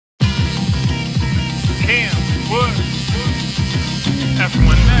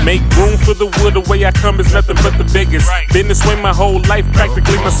Make room for the wood, the way I come is nothing but the biggest. Been this way my whole life,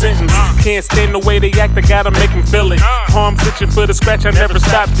 practically my sentence. Can't stand the way they act, I gotta make them feel it. Palms itching for the scratch, I never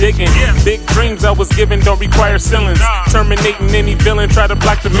stop digging. Big dreams I was given don't require ceilings. Terminating any villain, try to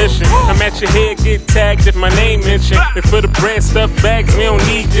block the mission. I'm at your head, get tagged if my name mentioned. And for the bread stuffed bags, we don't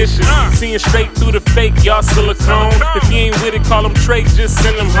need dishes. Seeing straight through the fake, y'all silicone. If you ain't with it, call them Trey, just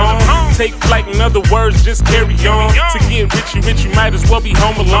send them home. Take flight, in other words, just carry on. To get rich, you might as well be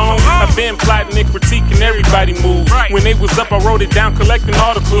home alone. I've been plotting and critiquing everybody moves. When they was up, I wrote it down, collecting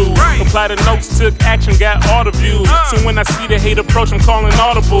all the clues. Apply the notes, took action, got all the views. So when I see the hate approach, I'm calling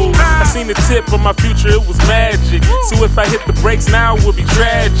audible. I seen the tip of my future, it was magic. So if I hit the brakes now, it would be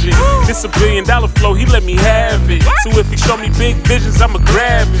tragic. This $1 billion flow, he let me have it. So if he show me big visions, I'ma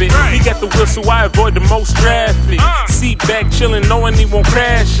grab it. He got the wheel, so I avoid the most traffic. Seat back, chillin', knowing he won't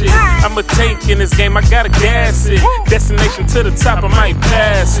crash it. I'm a tank in this game, I gotta gas it. Destination to the top, I might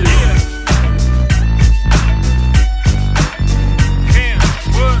pass it.